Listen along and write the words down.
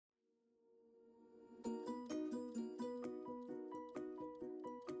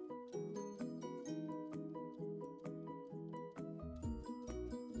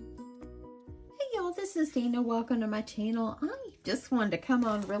y'all, this is Deanna. Welcome to my channel. I just wanted to come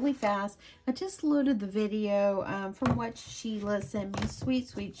on really fast. I just loaded the video from what Sheila sent me.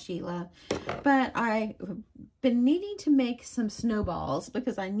 Sweet Sheila. But I've been needing to make some snowballs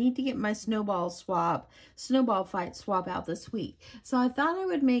because I need to get my snowball fight swap out this week. So I thought I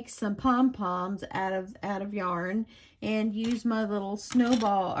would make some pom-poms out of yarn and use my little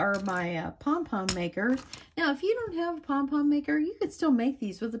snowball or my pom-pom maker. Now, if you don't have a pom-pom maker, you could still make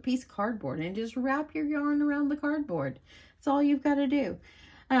these with a piece of cardboard and just wrap your yarn around the cardboard. That's all you've got to do.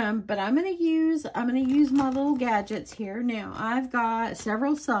 But I'm gonna use my little gadgets here. Now, I've got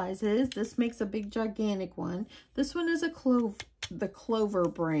several sizes. This makes a big gigantic one. This one is the Clover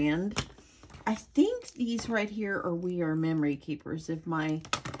brand. I think these right here are We Are Memory Keepers, if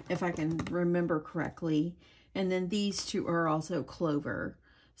I can remember correctly. And then these two are also Clover.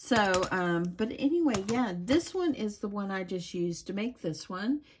 So, but anyway, yeah, this one is the one I just used to make this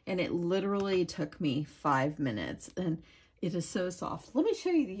one. And it literally took me 5 minutes. And it is so soft. Let me show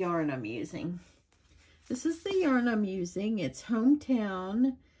you the yarn I'm using. This is the yarn I'm using. It's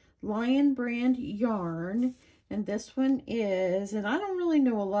Hometown Lion brand yarn. And this one is, and I don't really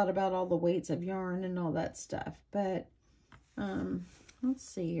know a lot about all the weights of yarn and all that stuff. But, let's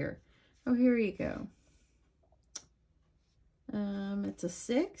see here. Oh, here you go. It's a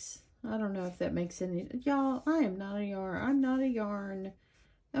 6. I don't know if that makes any, y'all, I'm not a yarn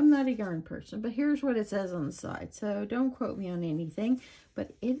person, but here's what it says on the side. So don't quote me on anything,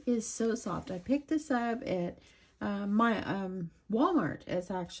 but it is so soft. I picked this up at my Walmart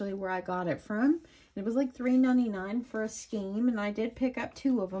is actually where I got it from. It was like $3.99 for a skein, and I did pick up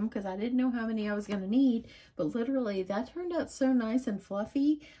 2 of them because I didn't know how many I was going to need, but literally that turned out so nice and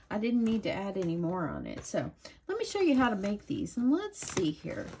fluffy, I didn't need to add any more on it. So let me show you how to make these, and let's see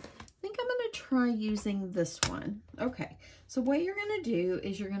here. I think I'm going to try using this one. Okay, so what you're going to do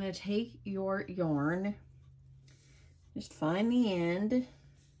is you're going to take your yarn, just find the end,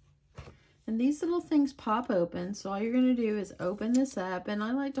 and these little things pop open. So all you're going to do is open this up, and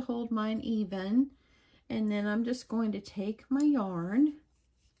I like to hold mine even. And then I'm just going to take my yarn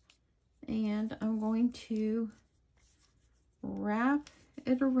and I'm going to wrap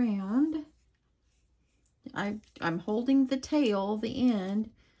it around. I'm holding the tail, the end,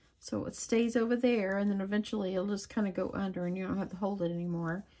 so it stays over there, and then eventually it'll just kind of go under and you don't have to hold it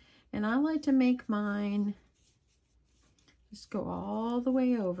anymore. And I like to make mine just go all the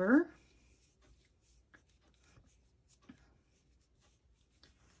way over.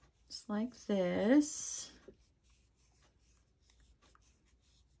 Just like this.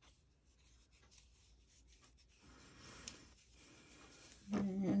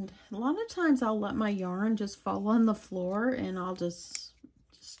 And a lot of times I'll let my yarn just fall on the floor and I'll just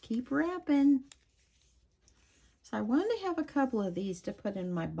keep wrapping. So I wanted to have a couple of these to put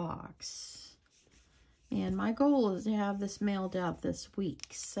in my box. And my goal is to have this mailed out this week.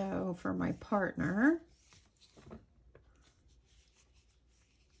 So for my partner.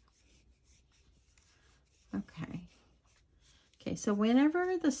 Okay, so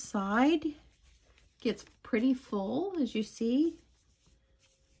whenever the side gets pretty full, as you see,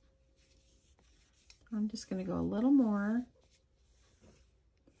 I'm just going to go a little more.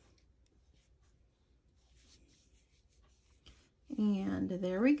 And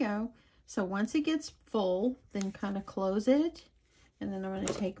there we go. So once it gets full, then kind of close it. And then I'm going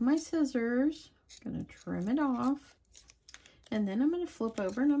to take my scissors, I'm going to trim it off. And then I'm going to flip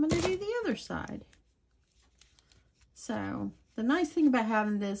over and I'm going to do the other side. So the nice thing about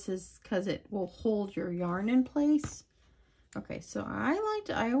having this is because it will hold your yarn in place. Okay, so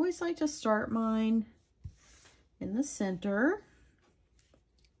I always like to start mine in the center.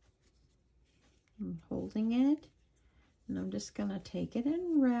 I'm holding it, and I'm just gonna take it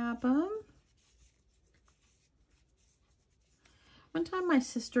and wrap them. One time my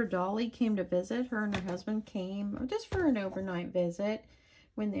sister Dolly came to visit. Her and her husband came just for an overnight visit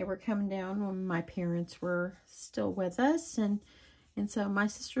when they were coming down when my parents were still with us. And so my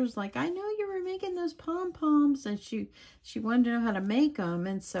sister was like, I know you were making those pom-poms, and she wanted to know how to make them.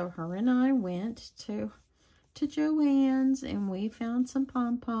 And so her and I went to Joann's and we found some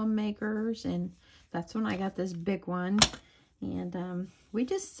pom-pom makers, and that's when I got this big one. And we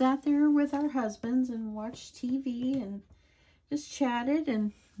just sat there with our husbands and watched TV and just chatted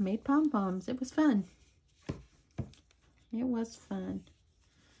and made pom-poms. It was fun. It was fun.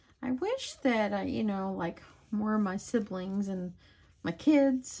 I wish that, you know, like more of my siblings and my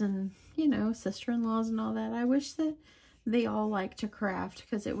kids and, you know, sister-in-laws and all that, I wish that they all like to craft,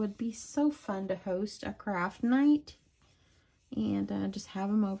 because it would be so fun to host a craft night and just have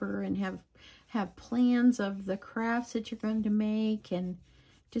them over and have plans of the crafts that you're going to make and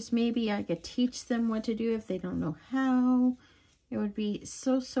just maybe I could teach them what to do if they don't know how. It would be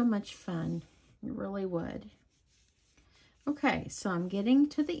so much fun. It really would. Okay, so I'm getting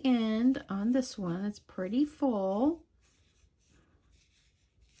to the end on this one. It's pretty full.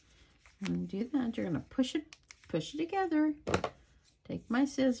 I'm going to do that. You're going to push it together. Take my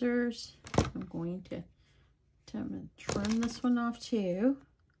scissors. I'm going to trim this one off too.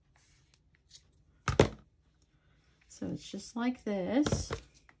 So it's just like this.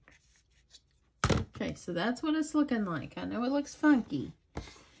 Okay, so that's what it's looking like. I know it looks funky.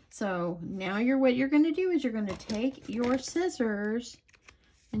 So now what you're going to do is you're going to take your scissors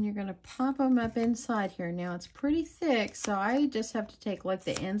and you're going to pop them up inside here. Now it's pretty thick, so I just have to take like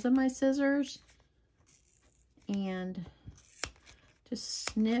the ends of my scissors and just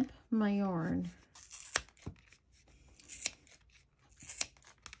snip my yarn.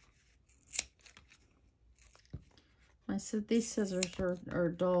 I said these scissors are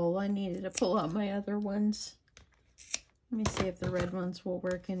dull. I needed to pull out my other ones. Let me see if the red ones will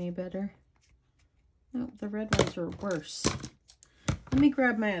work any better. No, the red ones are worse. Let me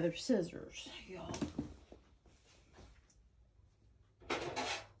grab my other scissors, y'all.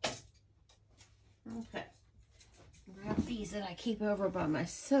 Okay. Grab these that I keep over by my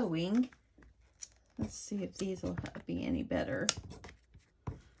sewing. Let's see if these will be any better.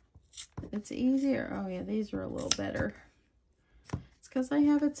 It's easier. Oh yeah, these are a little better. It's because I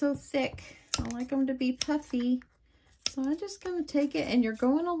have it so thick. I like them to be puffy. So I'm just going to take it, and you're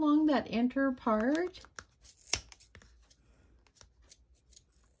going along that inner part.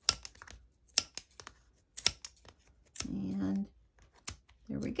 And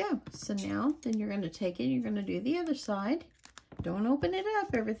there we go. So now, then you're going to take it, you're going to do the other side. Don't open it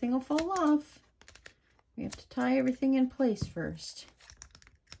up, everything will fall off. We have to tie everything in place first.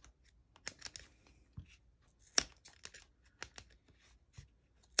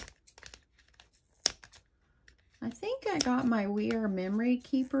 I think I got my We Are Memory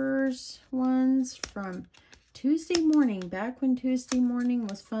Keepers ones from Tuesday morning, back when Tuesday morning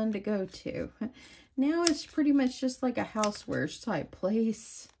was fun to go to. Now it's pretty much just like a housewares type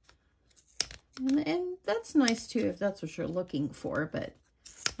place. And that's nice too if that's what you're looking for, but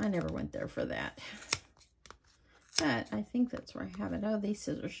I never went there for that. But I think that's where I have it. Oh, these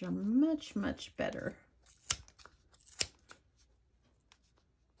scissors are much, much better.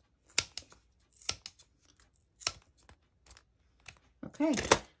 Okay,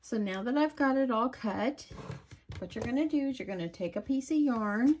 so now that I've got it all cut, what you're going to do is you're going to take a piece of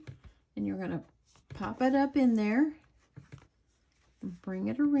yarn and you're going to pop it up in there and bring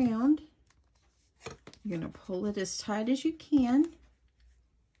it around. You're going to pull it as tight as you can.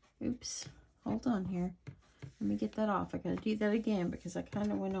 Oops, hold on here. Let me get that off. I got to do that again because I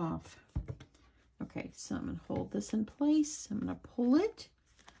kind of went off. Okay, so I'm going to hold this in place. I'm going to pull it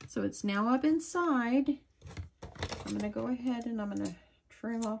so it's now up inside. I'm going to go ahead and I'm going to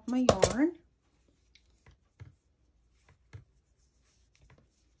trim off my yarn.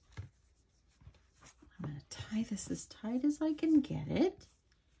 I'm going to tie this as tight as I can get it.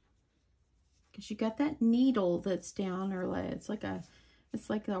 Because you got that needle that's down, or it's like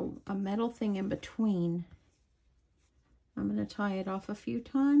a metal thing in between. I'm going to tie it off a few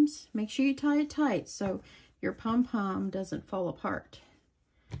times. Make sure you tie it tight so your pom-pom doesn't fall apart.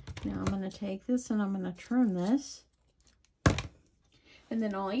 Now I'm going to take this and I'm going to trim this. And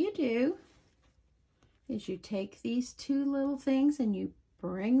then all you do is you take these two little things and you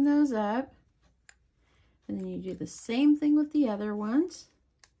bring those up. And then you do the same thing with the other ones.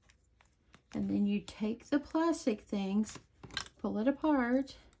 And then you take the plastic things, pull it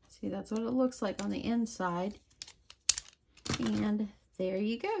apart. See, that's what it looks like on the inside. And there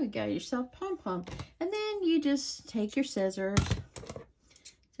you go. You got yourself pom-pom. And then you just take your scissors.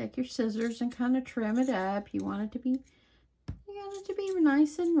 Take your scissors and kind of trim it up. You want it to be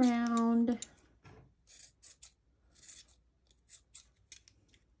nice and round.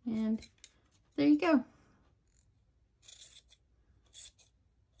 And there you go.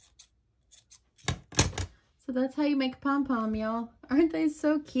 So that's how you make a pom-pom, y'all. Aren't they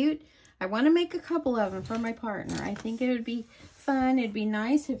so cute? I want to make a couple of them for my partner. I think it would be fun. It'd be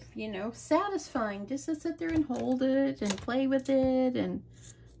nice if, you know, satisfying just to sit there and hold it and play with it and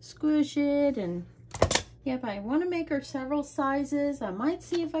squish it. And yep, I want to make her several sizes. I might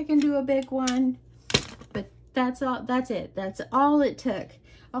see if I can do a big one, but that's all. That's it. That's all it took.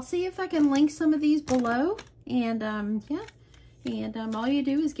 I'll see if I can link some of these below. And yeah, and all you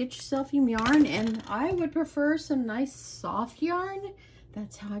do is get yourself some yarn, and I would prefer some nice soft yarn.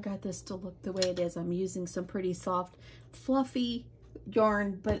 That's how I got this to look the way it is. I'm using some pretty soft, fluffy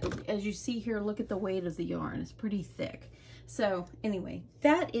yarn, but as you see here, look at the weight of the yarn. It's pretty thick. So anyway,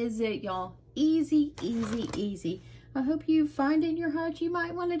 that is it, y'all. Easy, easy, easy. I hope you find in your heart you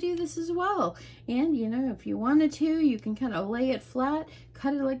might want to do this as well. And, you know, if you wanted to, you can kind of lay it flat,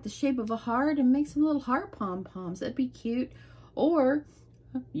 cut it like the shape of a heart, and make some little heart pom-poms. That'd be cute. Or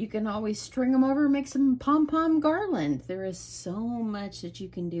you can always string them over and make some pom-pom garland. There is so much that you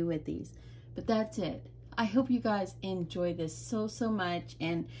can do with these. But that's it. I hope you guys enjoy this so much,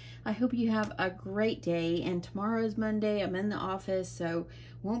 and I hope you have a great day. And tomorrow is Monday. I'm in the office, so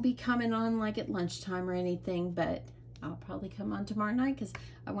won't be coming on like at lunchtime or anything, but I'll probably come on tomorrow night because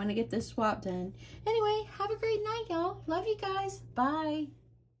I want to get this swap done. Anyway, have a great night, y'all. Love you guys. Bye.